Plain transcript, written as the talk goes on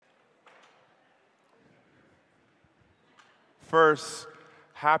First,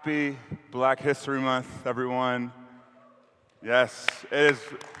 happy Black History Month, everyone. Yes, it's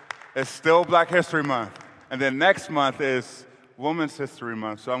still Black History Month. And then next month is Women's History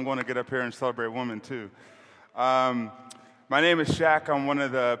Month, so I'm going to get up here and celebrate women too. My name is Shaq. I'm one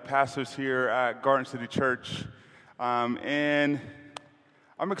of the pastors here at Garden City Church. And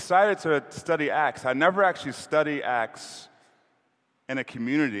I'm excited to study Acts. I never actually studied Acts in a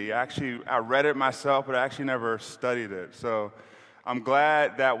community. I read it myself, but I actually never studied it. So I'm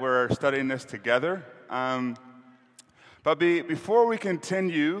glad that we're studying this together. But before we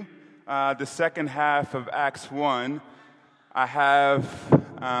continue the second half of Acts 1, I have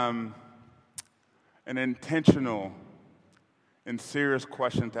an intentional and serious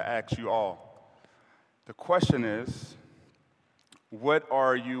question to ask you all. The question is, what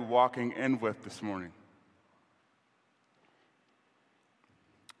are you walking in with this morning?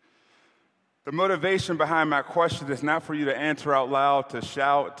 The motivation behind my question is not for you to answer out loud, to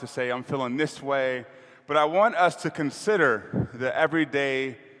shout, to say, I'm feeling this way, but I want us to consider the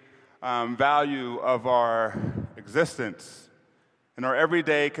everyday value of our existence. And our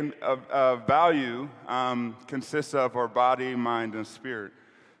everyday value consists of our body, mind, and spirit.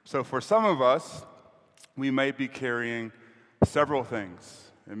 So for some of us, we may be carrying several things.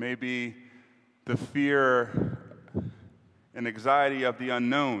 It may be the fear and anxiety of the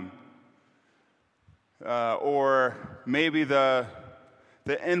unknown. Or maybe the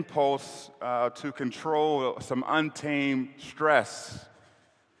impulse to control some untamed stress,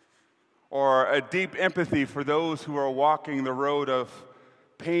 or a deep empathy for those who are walking the road of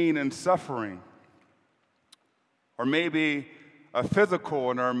pain and suffering, or maybe a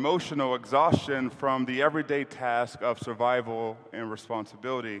physical and emotional exhaustion from the everyday task of survival and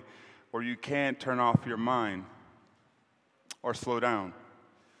responsibility, where you can't turn off your mind or slow down.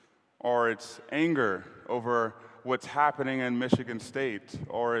 Or it's anger over what's happening in Michigan State,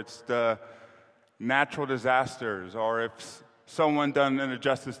 or it's the natural disasters, or if someone done an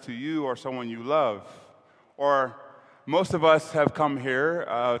injustice to you or someone you love. Or most of us have come here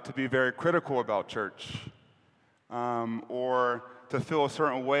to be very critical about church, or to feel a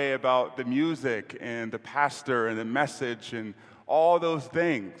certain way about the music and the pastor and the message and all those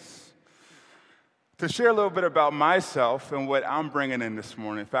things. To share a little bit about myself and what I'm bringing in this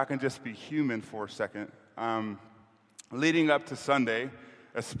morning, if I can just be human for a second. Leading up to Sunday,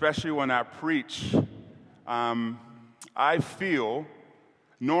 especially when I preach, I feel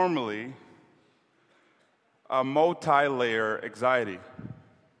normally a multi-layer anxiety.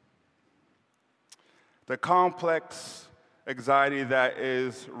 The complex anxiety that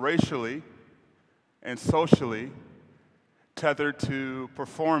is racially and socially tethered to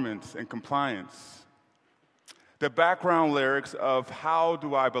performance and compliance. The background lyrics of how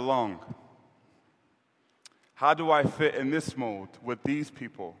do I belong? How do I fit in this mold with these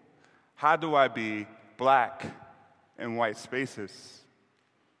people? How do I be black in white spaces?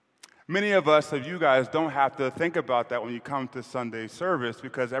 Many of you guys don't have to think about that when you come to Sunday service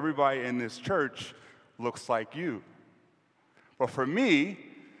because everybody in this church looks like you. But for me,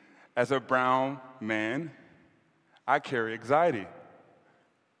 as a brown man, I carry anxiety.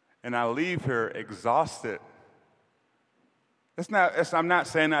 And I leave here exhausted. I'm not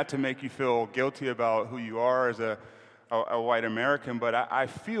saying that to make you feel guilty about who you are as a white American, but I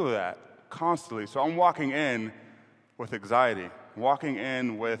feel that constantly. So I'm walking in with anxiety, walking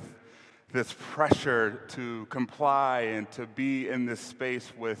in with this pressure to comply and to be in this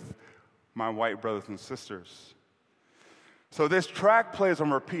space with my white brothers and sisters. So this track plays on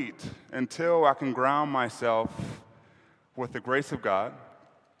repeat until I can ground myself with the grace of God,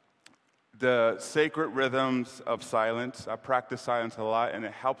 the sacred rhythms of silence. I practice silence a lot, and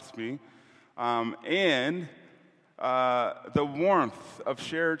it helps me. And the warmth of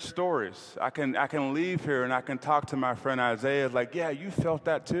shared stories. I can leave here and I can talk to my friend Isaiah, like, yeah, you felt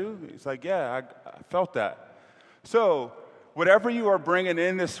that too? He's like, yeah, I felt that. So whatever you are bringing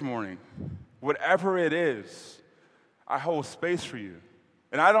in this morning, whatever it is, I hold space for you.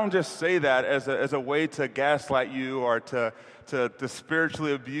 And I don't just say that as a way to gaslight you or to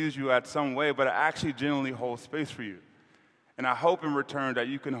spiritually abuse you at some way, but I actually genuinely hold space for you. And I hope in return that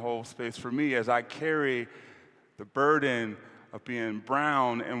you can hold space for me as I carry the burden of being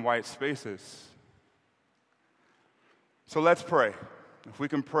brown in white spaces. So let's pray. If we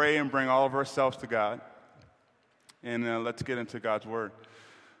can pray and bring all of ourselves to God, and let's get into God's word.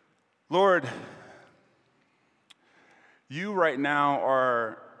 Lord, you right now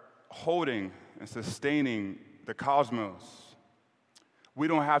are holding and sustaining the cosmos. We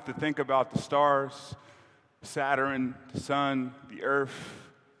don't have to think about the stars, Saturn, the sun, the earth,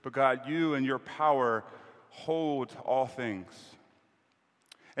 but God, you and your power hold all things.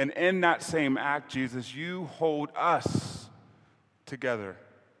 And in that same act, Jesus, you hold us together.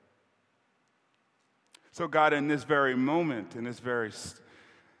 So God, in this very moment,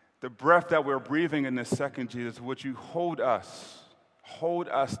 the breath that we're breathing in this second, Jesus, would you hold us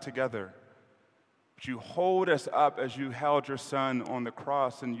together. Would you hold us up as you held your son on the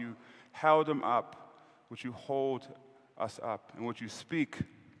cross and you held him up? Would you hold us up? And would you speak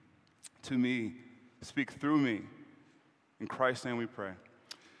to me, speak through me? In Christ's name we pray.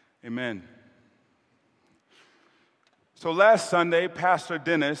 Amen. So last Sunday, Pastor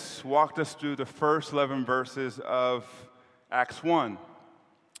Dennis walked us through the first 11 verses of Acts 1,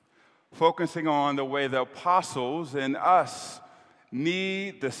 focusing on the way the apostles and us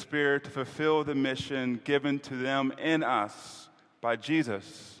need the Spirit to fulfill the mission given to them in us by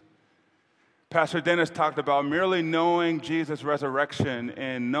Jesus. Pastor Dennis talked about merely knowing Jesus' resurrection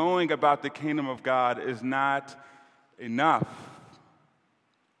and knowing about the kingdom of God is not enough.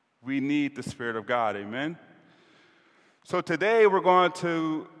 We need the Spirit of God, amen? So today we're going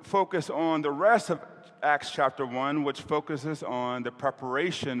to focus on the rest of Acts chapter 1, which focuses on the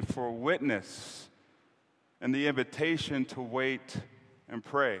preparation for witness and the invitation to wait and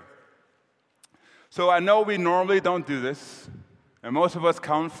pray. So I know we normally don't do this, and most of us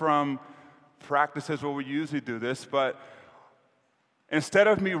come from practices where we usually do this, but instead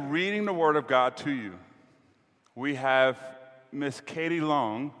of me reading the Word of God to you, we have Miss Katie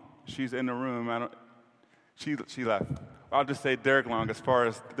Long. She's in the room. She left. I'll just say Derek Long as far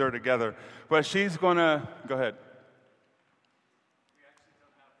as they're together. But she's going to, go ahead.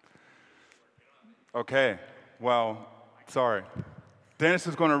 Okay, well, sorry. Dennis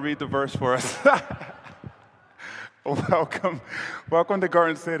is going to read the verse for us. Welcome to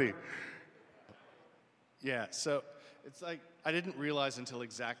Garden City. Yeah, so it's like I didn't realize until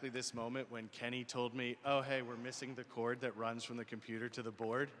exactly this moment when Kenny told me, oh, hey, we're missing the cord that runs from the computer to the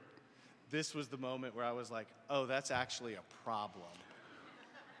board. This was the moment where I was like, oh, that's actually a problem.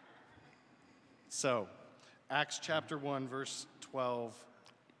 So, Acts chapter 1, verse 12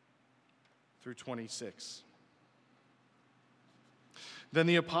 through 26. Then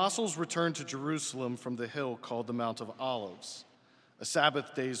the apostles returned to Jerusalem from the hill called the Mount of Olives, a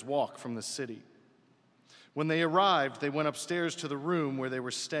Sabbath day's walk from the city. When they arrived, they went upstairs to the room where they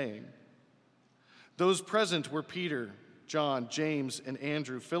were staying. Those present were Peter, John, James, and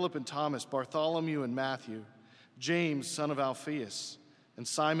Andrew, Philip and Thomas, Bartholomew and Matthew, James, son of Alphaeus, and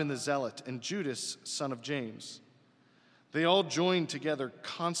Simon the Zealot, and Judas, son of James. They all joined together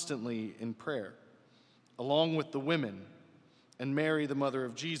constantly in prayer, along with the women, and Mary, the mother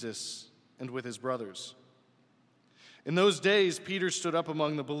of Jesus, and with his brothers. In those days, Peter stood up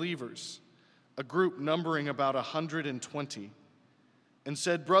among the believers, a group numbering about 120, and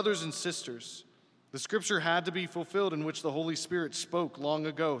said, "Brothers and sisters, the scripture had to be fulfilled in which the Holy Spirit spoke long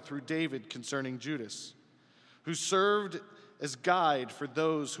ago through David concerning Judas, who served as guide for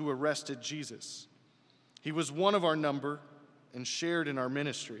those who arrested Jesus. He was one of our number and shared in our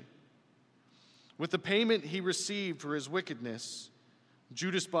ministry. With the payment he received for his wickedness,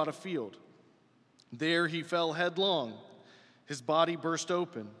 Judas bought a field. There he fell headlong. His body burst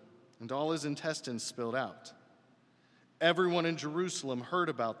open, and all his intestines spilled out. Everyone in Jerusalem heard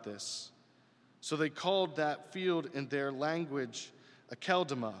about this, so they called that field in their language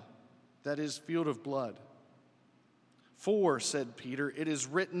Akeldama, that is, field of blood. For, said Peter, it is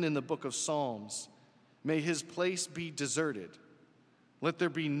written in the book of Psalms, may his place be deserted. Let there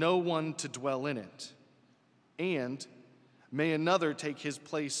be no one to dwell in it. And may another take his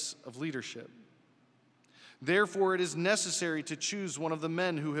place of leadership. Therefore, it is necessary to choose one of the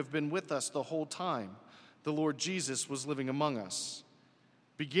men who have been with us the whole time the Lord Jesus was living among us,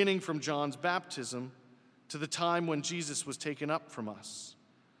 beginning from John's baptism to the time when Jesus was taken up from us.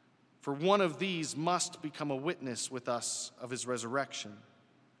 For one of these must become a witness with us of his resurrection.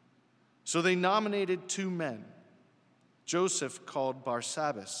 So they nominated 2 men, Joseph called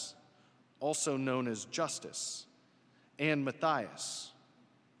Barsabbas, also known as Justus, and Matthias.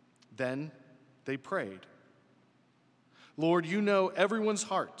 Then they prayed, Lord, you know everyone's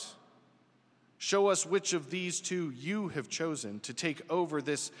heart. Show us which of these 2 you have chosen to take over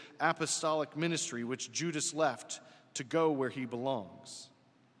this apostolic ministry which Judas left to go where he belongs.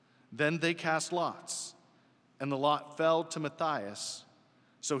 Then they cast lots, and the lot fell to Matthias,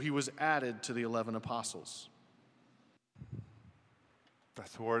 so he was added to the 11 apostles.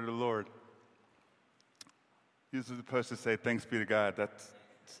 That's the word of the Lord. You're supposed to say, thanks be to God. That's,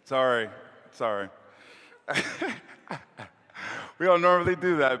 sorry. We don't normally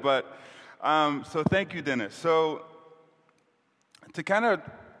do that, but so thank you, Dennis. So to kind of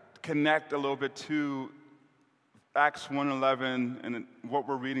connect a little bit to Acts 1:11 and what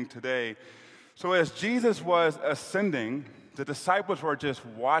we're reading today. So as Jesus was ascending, the disciples were just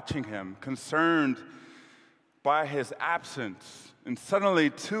watching him, concerned by his absence. And suddenly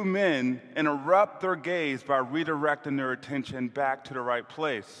 2 men interrupt their gaze by redirecting their attention back to the right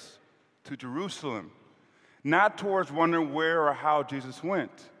place, to Jerusalem, not towards wondering where or how Jesus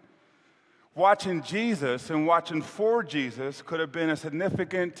went. Watching Jesus and watching for Jesus could have been a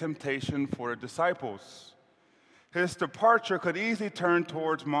significant temptation for the disciples. His departure could easily turn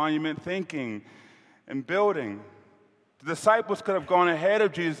towards monument thinking and building. The disciples could have gone ahead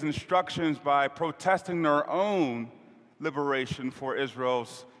of Jesus' instructions by protesting their own liberation for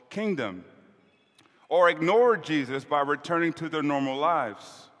Israel's kingdom, or ignored Jesus by returning to their normal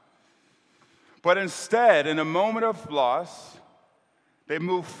lives. But instead, in a moment of loss, they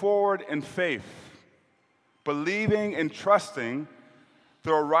moved forward in faith, believing and trusting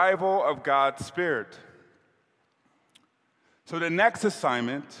the arrival of God's Spirit. So the next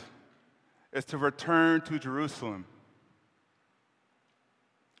assignment is to return to Jerusalem,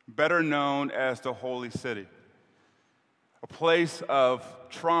 better known as the Holy City, a place of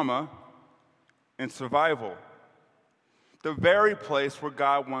trauma and survival, the very place where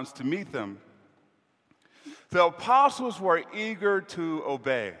God wants to meet them. The apostles were eager to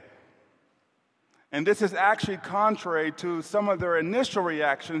obey. And this is actually contrary to some of their initial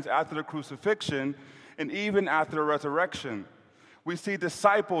reactions after the crucifixion and even after the resurrection. We see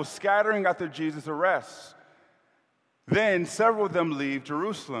disciples scattering after Jesus' arrest. Then several of them leave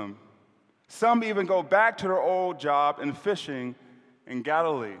Jerusalem. Some even go back to their old job in fishing in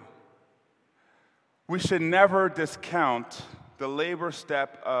Galilee. We should never discount the labor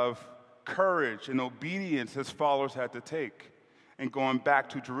step of courage and obedience his followers had to take in going back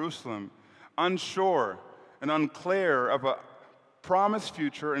to Jerusalem, unsure and unclear of a promised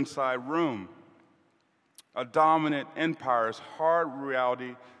future inside Rome, a dominant empire's hard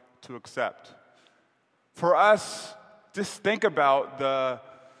reality to accept. For us, just think about the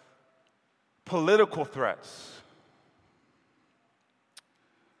political threats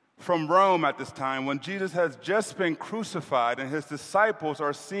from Rome at this time, when Jesus has just been crucified and his disciples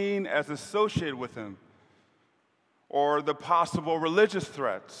are seen as associated with him, or the possible religious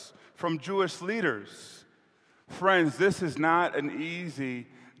threats from Jewish leaders. Friends, this is not an easy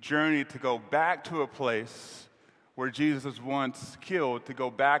journey to go back to a place where Jesus was once killed, to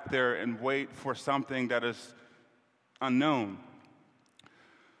go back there and wait for something that is unknown.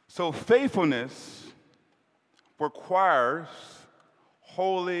 So faithfulness requires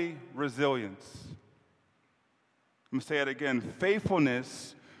holy resilience. Let me say it again.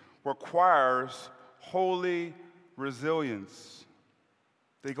 Faithfulness requires holy resilience.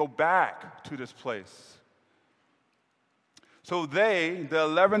 They go back to this place. So they, the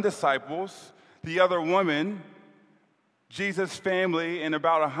 11 disciples, the other woman, Jesus' family, and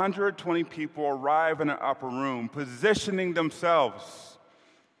about 120 people arrive in an upper room, positioning themselves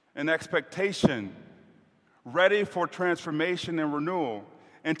in expectation, ready for transformation and renewal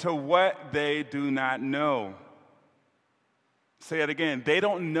into what they do not know. Say it again. They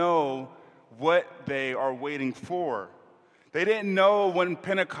don't know what they are waiting for. They didn't know when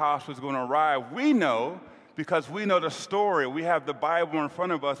Pentecost was going to arrive. We know because we know the story. We have the Bible in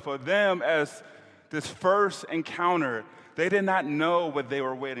front of us. For them, as this first encounter, they did not know what they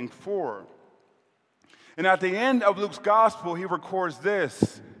were waiting for. And at the end of Luke's gospel, he records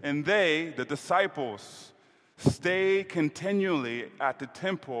this: and they, the disciples, stayed continually at the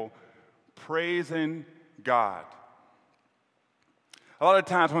temple, praising God. A lot of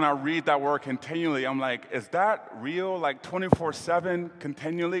times when I read that word continually, I'm like, is that real? Like 24/7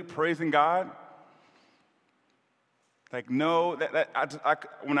 continually praising God? Like, no,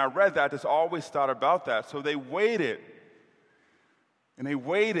 when I read that, I just always thought about that. So they waited, and they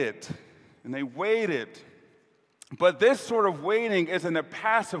waited, and they waited. But this sort of waiting isn't a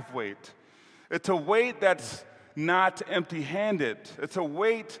passive wait. It's a wait that's not empty-handed. It's a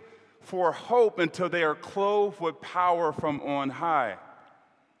wait for hope until they are clothed with power from on high.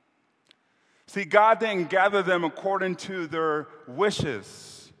 See, God didn't gather them according to their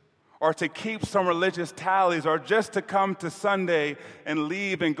wishes or to keep some religious tallies or just to come to Sunday and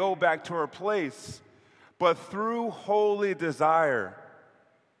leave and go back to our place. But through holy desire,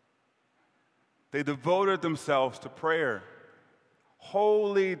 they devoted themselves to prayer.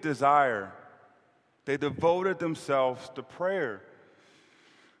 Holy desire. They devoted themselves to prayer.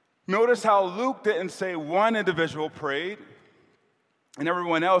 Notice how Luke didn't say one individual prayed and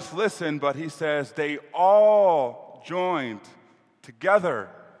everyone else listened, but he says they all joined together,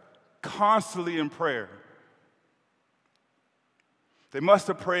 constantly in prayer. They must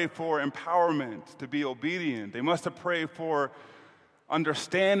have prayed for empowerment to be obedient. They must have prayed for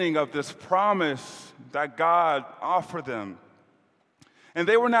understanding of this promise that God offered them. And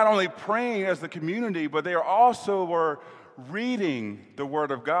they were not only praying as the community, but they also were reading the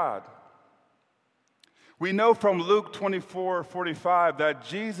Word of God. We know from Luke 24:45 that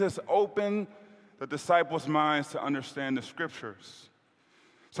Jesus opened the disciples' minds to understand the Scriptures.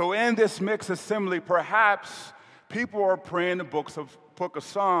 So in this mixed assembly, perhaps people are praying the book of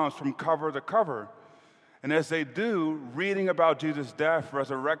Psalms from cover to cover. And as they do, reading about Jesus' death,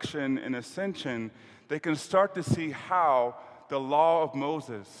 resurrection, and ascension, they can start to see how the law of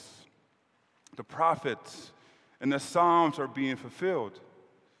Moses, the prophets, and the Psalms are being fulfilled.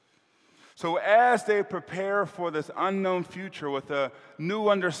 So as they prepare for this unknown future with a new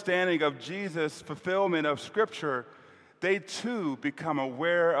understanding of Jesus' fulfillment of Scripture, they too become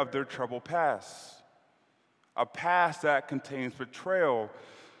aware of their troubled past, a past that contains betrayal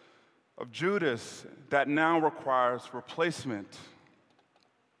of Judas that now requires replacement.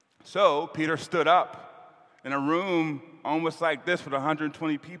 So Peter stood up in a room almost like this with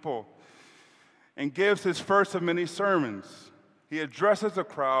 120 people and gives his first of many sermons. He addresses the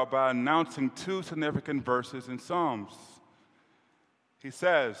crowd by announcing two significant verses in Psalms. He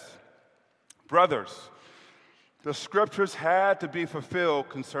says, "Brothers, the Scriptures had to be fulfilled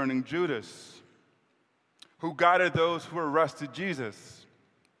concerning Judas, who guided those who arrested Jesus.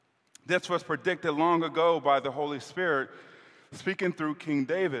 This was predicted long ago by the Holy Spirit, speaking through King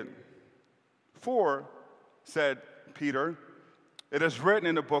David. For, said Peter, it is written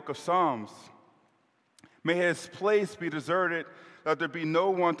in the book of Psalms, may his place be deserted, that there be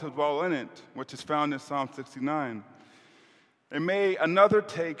no one to dwell in it, which is found in Psalm 69. And may another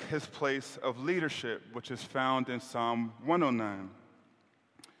take his place of leadership, which is found in Psalm 109.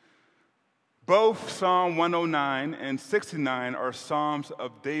 Both Psalm 109 and 69 are Psalms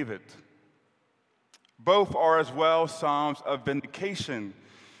of David. Both are as well Psalms of vindication.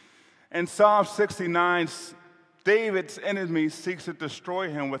 In Psalm 69, David's enemy seeks to destroy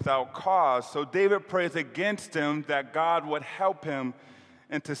him without cause. So David prays against him that God would help him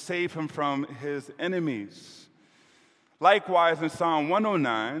and to save him from his enemies. Likewise, in Psalm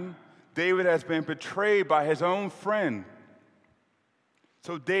 109, David has been betrayed by his own friend.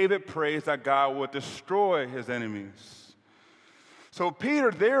 So David prays that God would destroy his enemies. So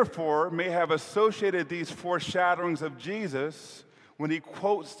Peter, therefore, may have associated these foreshadowings of Jesus when he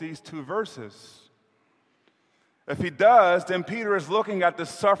quotes these two verses. If he does, then Peter is looking at the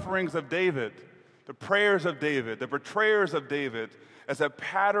sufferings of David, the prayers of David, the betrayers of David, as a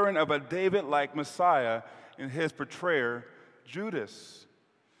pattern of a David-like Messiah in his betrayer, Judas.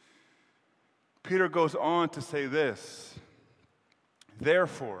 Peter goes on to say this,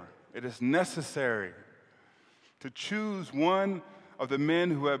 therefore, it is necessary to choose one of the men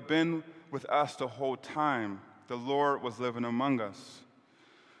who have been with us the whole time the Lord was living among us.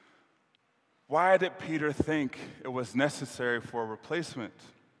 Why did Peter think it was necessary for a replacement?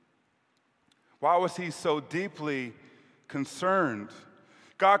 Why was he so deeply concerned?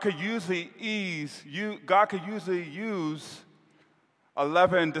 God could usually use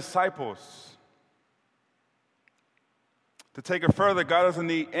 11 disciples. To take it further, God doesn't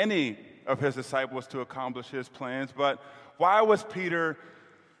need any of his disciples to accomplish his plans, but why was Peter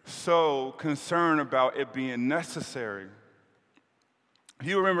so concerned about it being necessary?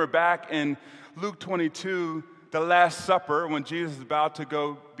 You remember back in Luke 22, the Last Supper, when Jesus is about to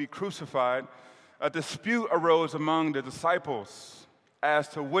go be crucified, a dispute arose among the disciples as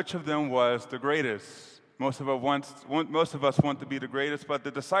to which of them was the greatest. Most of us want to be the greatest, but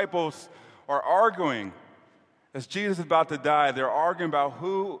the disciples are arguing. As Jesus is about to die, they're arguing about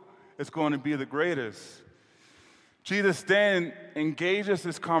who is going to be the greatest. Jesus then engages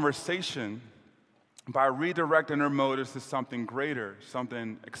this conversation by redirecting their motives to something greater,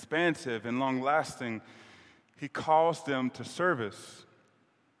 something expansive and long-lasting. He calls them to service.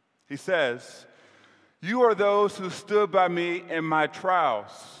 He says, "You are those who stood by me in my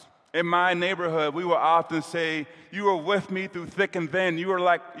trials." In my neighborhood, we will often say, "You were with me through thick and thin. You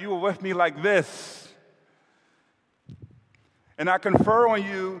were with me like this. And I confer on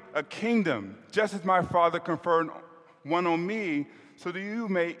you a kingdom, just as my Father conferred one on me, so that you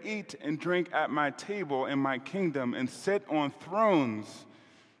may eat and drink at my table in my kingdom and sit on thrones,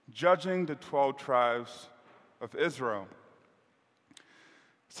 judging the 12 tribes of Israel."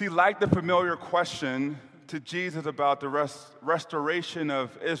 See, like the familiar question to Jesus about the restoration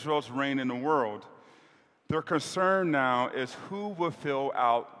of Israel's reign in the world, their concern now is who will fill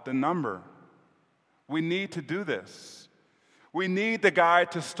out the number. We need to do this. We need the guy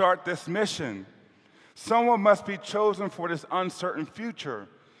to start this mission. Someone must be chosen for this uncertain future.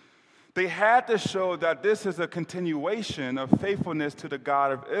 They had to show that this is a continuation of faithfulness to the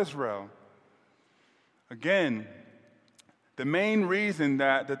God of Israel. Again, the main reason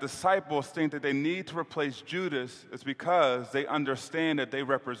that the disciples think that they need to replace Judas is because they understand that they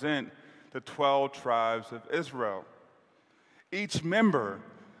represent the 12 tribes of Israel. Each member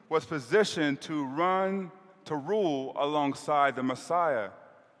was positioned to rule alongside the Messiah.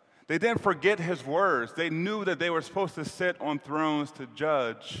 They didn't forget his words. They knew that they were supposed to sit on thrones to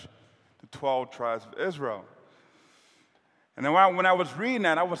judge the 12 tribes of Israel. And then when I was reading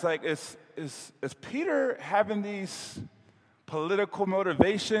that, I was like, is Peter having these political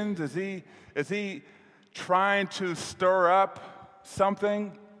motivations? Is he trying to stir up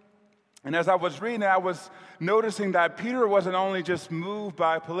something? And as I was reading it, I was noticing that Peter wasn't only just moved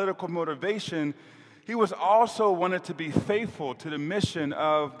by political motivation, he was also wanted to be faithful to the mission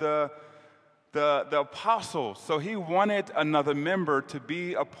of the apostles. So he wanted another member to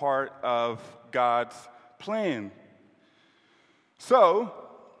be a part of God's plan. So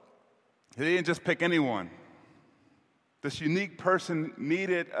he didn't just pick anyone. This unique person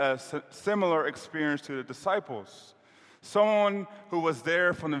needed a similar experience to the disciples. Someone who was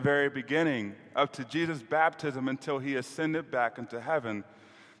there from the very beginning, up to Jesus' baptism until he ascended back into heaven.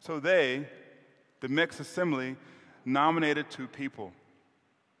 So they, the mixed assembly, nominated 2 people,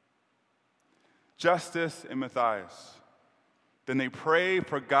 Justus and Matthias. Then they prayed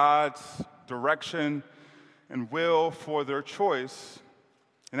for God's direction and will for their choice.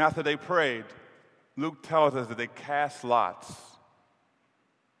 And after they prayed, Luke tells us that they cast lots.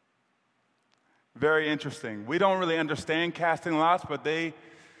 Very interesting. We don't really understand casting lots, but they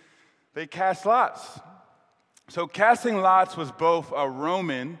cast lots. So casting lots was both a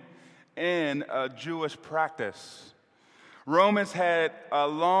Roman and a Jewish practice. Romans had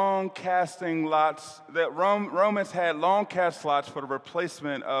long cast lots for the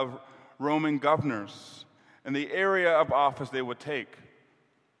replacement of Roman governors and the area of office they would take.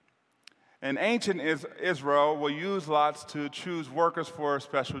 And ancient Israel will use lots to choose workers for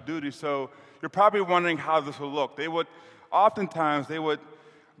special duty. So you're probably wondering how this will look. Oftentimes they would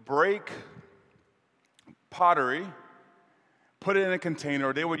break pottery, put it in a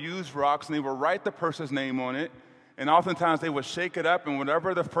container. They would use rocks and they would write the person's name on it. And oftentimes they would shake it up, and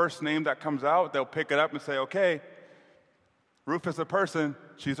whatever the first name that comes out, they'll pick it up and say, okay, Ruth is a person,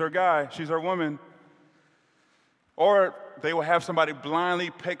 she's our guy, she's our woman. Or they will have somebody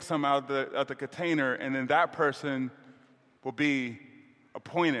blindly pick some out of the container, and then that person will be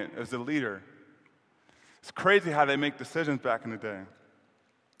appointed as the leader. It's crazy how they make decisions back in the day.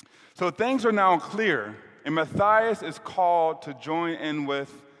 So things are now clear, and Matthias is called to join in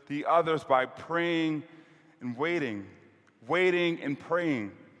with the others by praying and waiting and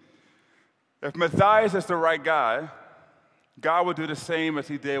praying. If Matthias is the right guy, God would do the same as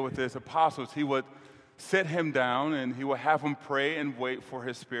he did with his apostles. He would sit him down and he will have them pray and wait for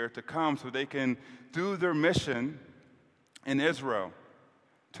his Spirit to come so they can do their mission in Israel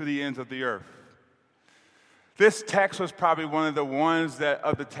to the ends of the earth. This text was probably one of the ones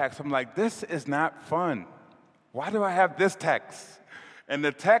of the text I'm like, this is not fun. Why do I have this text? And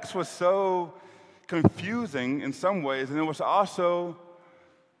the text was so confusing in some ways, and it was also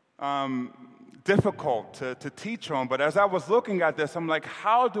difficult to teach on. But as I was looking at this, I'm like,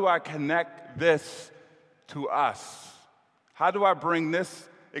 how do I connect this to us? How do I bring this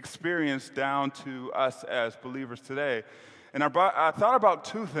experience down to us as believers today? And I thought about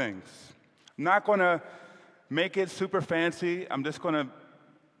 2 things. I'm not going to make it super fancy. I'm just going to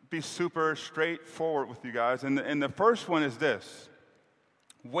be super straightforward with you guys. And the first one is this: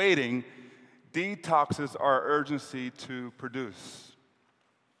 waiting detoxes our urgency to produce.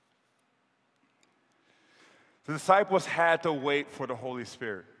 The disciples had to wait for the Holy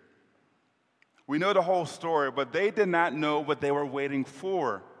Spirit. We know the whole story, but they did not know what they were waiting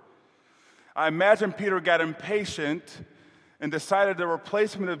for. I imagine Peter got impatient and decided the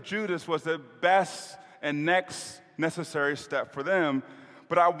replacement of Judas was the best and next necessary step for them.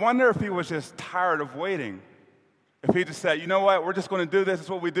 But I wonder if he was just tired of waiting. If he just said, you know what, we're just going to do this, it's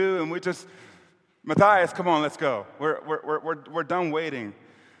what we do, and Matthias, come on, let's go. We're done waiting.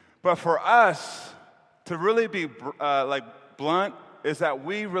 But for us, to really be blunt, is that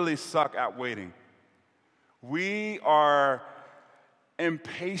we really suck at waiting. We are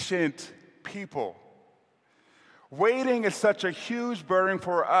impatient people. Waiting is such a huge burden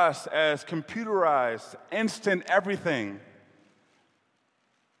for us as computerized, instant everything,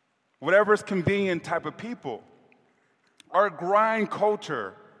 whatever is convenient type of people. Our grind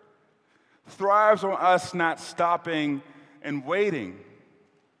culture thrives on us not stopping and waiting.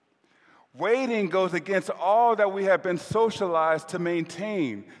 Waiting goes against all that we have been socialized to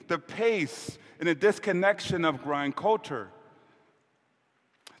maintain, the pace and the disconnection of grind culture.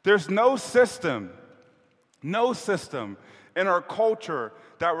 There's no system in our culture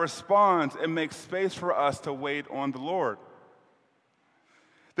that responds and makes space for us to wait on the Lord.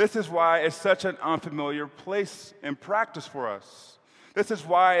 This is why it's such an unfamiliar place and practice for us. This is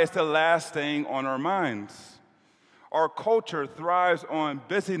why it's the last thing on our minds. Our culture thrives on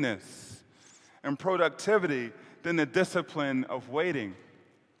busyness and productivity than the discipline of waiting.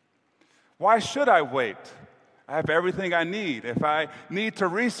 Why should I wait? I have everything I need. If I need to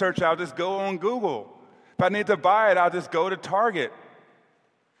research, I'll just go on Google. If I need to buy it, I'll just go to Target.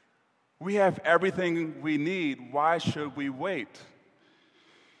 We have everything we need. Why should we wait?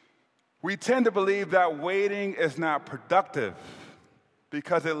 We tend to believe that waiting is not productive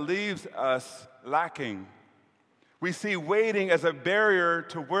because it leaves us lacking. We see waiting as a barrier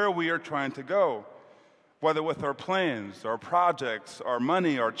to where we are trying to go, whether with our plans, our projects, our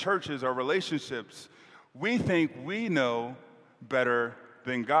money, our churches, our relationships. We think we know better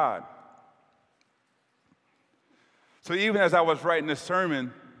than God. So even as I was writing this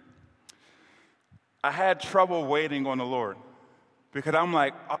sermon, I had trouble waiting on the Lord because I'm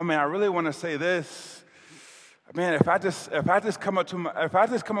like, oh man, I really want to say this. Man, if I just come up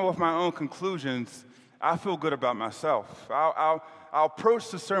with my own conclusions, I feel good about myself. I'll approach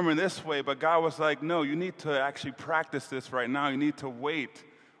the sermon this way, but God was like, no, you need to actually practice this right now. You need to wait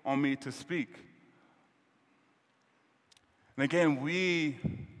on me to speak. And again, we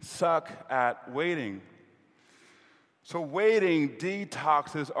suck at waiting. So waiting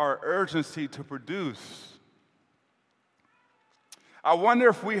detoxes our urgency to produce. I wonder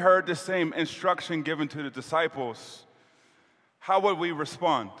if we heard the same instruction given to the disciples, how would we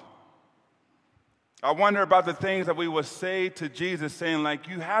respond? I wonder about the things that we would say to Jesus, saying like,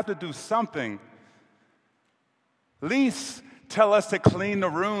 you have to do something. At least tell us to clean the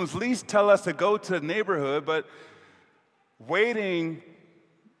rooms. At least tell us to go to the neighborhood. But waiting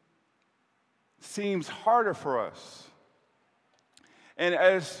seems harder for us. And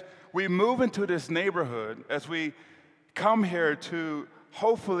as we move into this neighborhood, as we come here to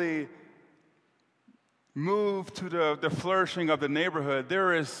hopefully move to the flourishing of the neighborhood,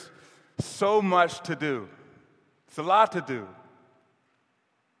 there is so much to do. It's a lot to do.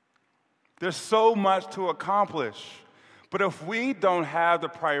 There's so much to accomplish. But if we don't have the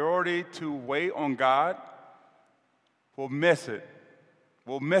priority to wait on God, we'll miss it.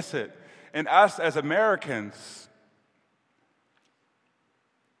 We'll miss it. And us as Americans,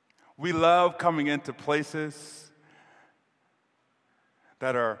 we love coming into places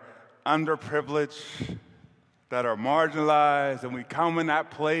that are underprivileged, that are marginalized, and we come in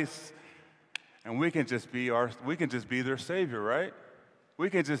that place and we can just be their savior, right?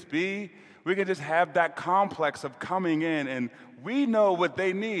 We can just have that complex of coming in and we know what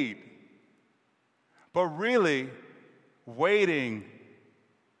they need. But really, waiting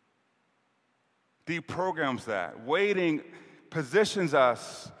deprograms that. Waiting positions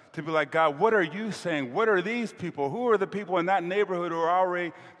us to be like, God, what are you saying? What are these people? Who are the people in that neighborhood who are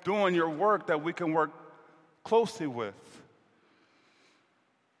already doing your work that we can work closely with?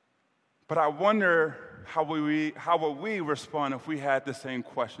 But I wonder how would we respond if we had the same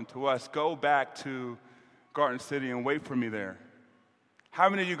question to us? Go back to Garden City and wait for me there. How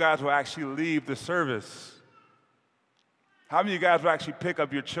many of you guys will actually leave the service? How many of you guys will actually pick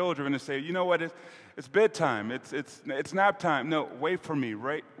up your children and say, you know what, it's bedtime, it's nap time. No, wait for me,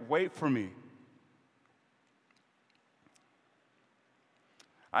 right? Wait for me.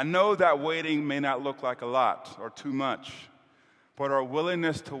 I know that waiting may not look like a lot or too much, but our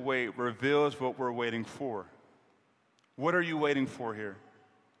willingness to wait reveals what we're waiting for. What are you waiting for here?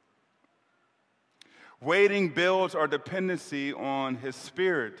 Waiting builds our dependency on His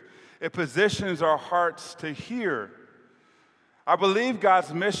Spirit. It positions our hearts to hear. I believe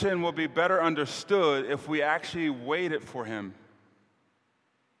God's mission will be better understood if we actually waited for Him.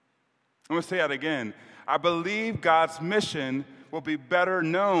 I'm going to say that again. I believe God's mission will be better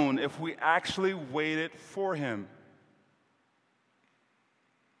known if we actually waited for Him.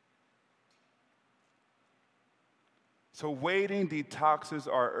 So waiting detoxes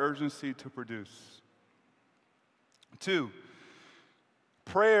our urgency to produce. 2,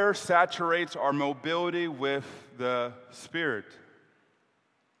 prayer saturates our mobility with the Spirit.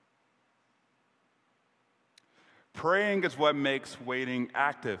 Praying is what makes waiting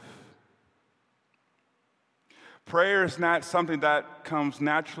active. Prayer is not something that comes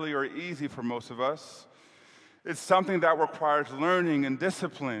naturally or easy for most of us. It's something that requires learning and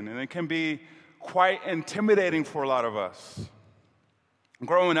discipline, and it can be quite intimidating for a lot of us.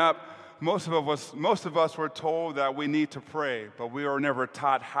 Growing up, most of us were told that we need to pray, but we were never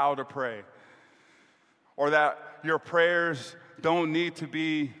taught how to pray. Or that your prayers don't need to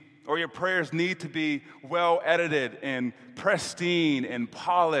be, or your prayers need to be well edited and pristine and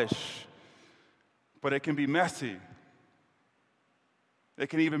polished, but it can be messy. It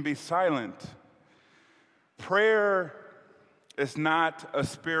can even be silent. Prayer is not a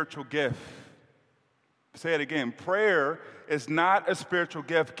spiritual gift. Say it again. Prayer is not a spiritual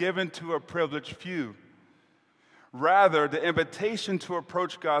gift given to a privileged few. Rather, the invitation to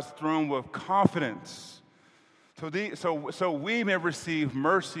approach God's throne with confidence so we may receive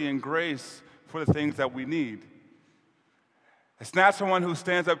mercy and grace for the things that we need. It's not someone who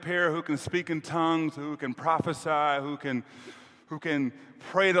stands up here who can speak in tongues, who can prophesy, who can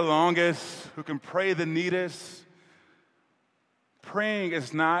pray the longest, who can pray the neatest. Praying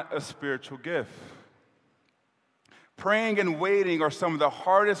is not a spiritual gift. Praying and waiting are some of the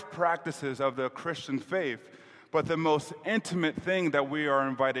hardest practices of the Christian faith, but the most intimate thing that we are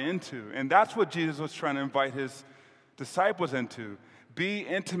invited into. And that's what Jesus was trying to invite his disciples into. Be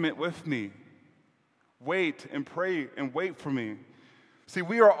intimate with me. Wait and pray and wait for me. See,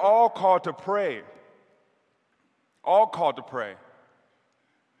 we are all called to pray. All called to pray.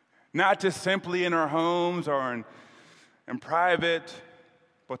 Not just simply in our homes or in private,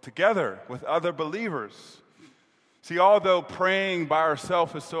 but together with other believers. See, although praying by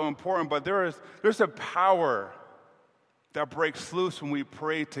ourselves is so important, but there's a power that breaks loose when we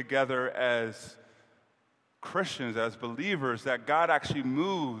pray together as Christians, as believers, that God actually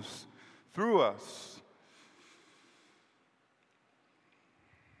moves through us.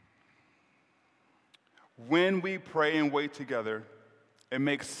 When we pray and wait together, it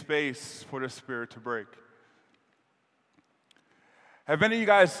makes space for the Spirit to break. Have any of you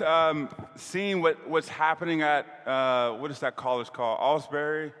guys seen what's happening at, what is that college called?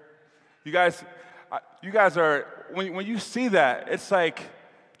 Alsbury? You guys are, when you see that, it's like,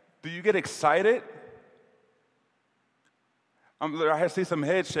 do you get excited? I see some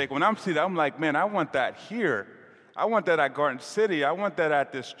head shake. When I'm seeing that, I'm like, man, I want that here. I want that at Garden City. I want that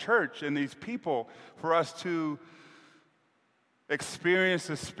at this church and these people for us to experience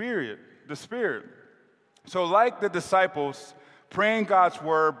the Spirit. So like the disciples, praying God's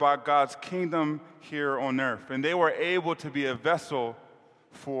word about God's kingdom here on earth. And they were able to be a vessel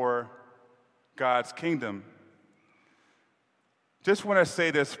for God's kingdom. Just want to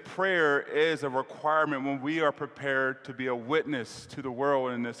say this, prayer is a requirement when we are prepared to be a witness to the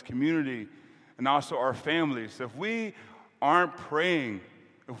world in this community and also our families. If we aren't praying,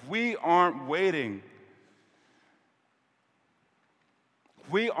 if we aren't waiting, if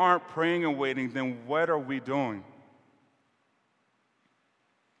we aren't praying and waiting, then what are we doing?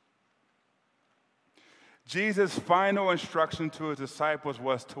 Jesus' final instruction to his disciples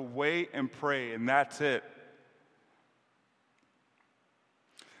was to wait and pray, and that's it.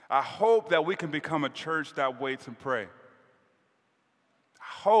 I hope that we can become a church that waits and prays.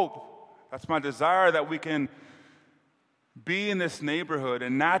 I hope, that's my desire, that we can be in this neighborhood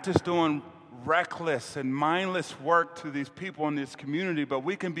and not just doing reckless and mindless work to these people in this community, but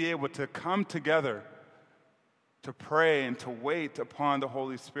we can be able to come together to pray and to wait upon the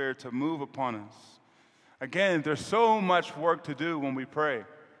Holy Spirit to move upon us. Again, there's so much work to do when we pray.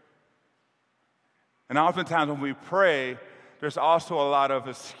 And oftentimes when we pray, there's also a lot of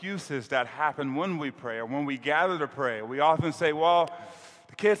excuses that happen when we pray or when we gather to pray. We often say, well,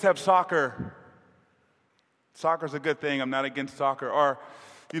 the kids have soccer. Soccer's a good thing. I'm not against soccer. Or,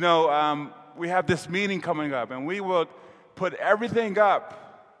 we have this meeting coming up, and we will put everything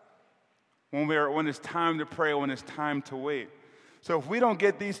up when it's time to pray, when it's time to wait. So if we don't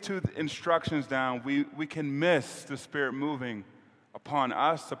get these two instructions down, we can miss the Spirit moving upon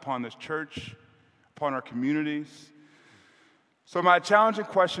us, upon this church, upon our communities. So my challenging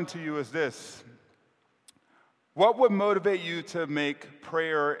question to you is this: what would motivate you to make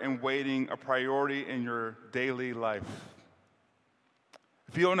prayer and waiting a priority in your daily life?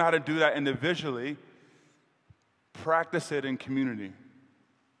 If you don't know how to do that individually, practice it in community.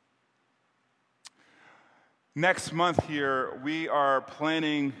 Next month here, we are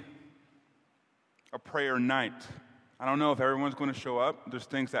planning a prayer night. I don't know if everyone's going to show up. There's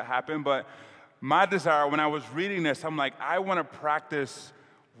things that happen, but my desire, when I was reading this, I'm like, I want to practice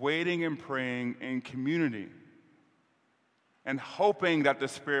waiting and praying in community and hoping that the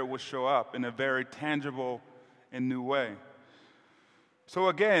Spirit will show up in a very tangible and new way. So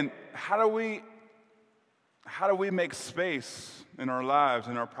again, how do we make space in our lives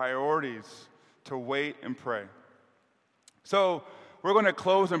and our priorities to wait and pray? So we're going to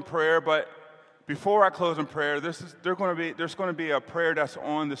close in prayer, but before I close in prayer, there's going to be a prayer that's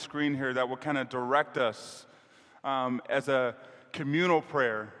on the screen here that will kind of direct us as a communal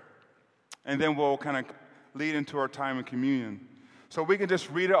prayer, and then we'll kind of lead into our time in communion. So we can just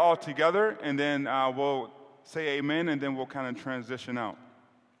read it all together, and then we'll say amen, and then we'll kind of transition out.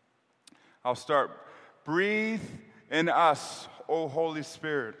 I'll start. Breathe in us, O Holy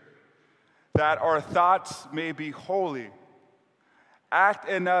Spirit, that our thoughts may be holy. Act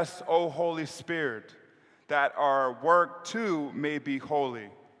in us, O Holy Spirit, that our work too may be holy.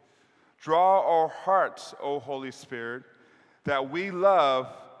 Draw our hearts, O Holy Spirit, that we love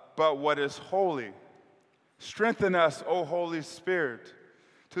but what is holy. Strengthen us, O Holy Spirit,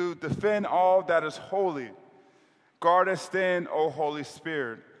 to defend all that is holy. Guard us then, O Holy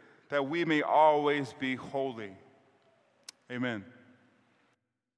Spirit, that we may always be holy. Amen.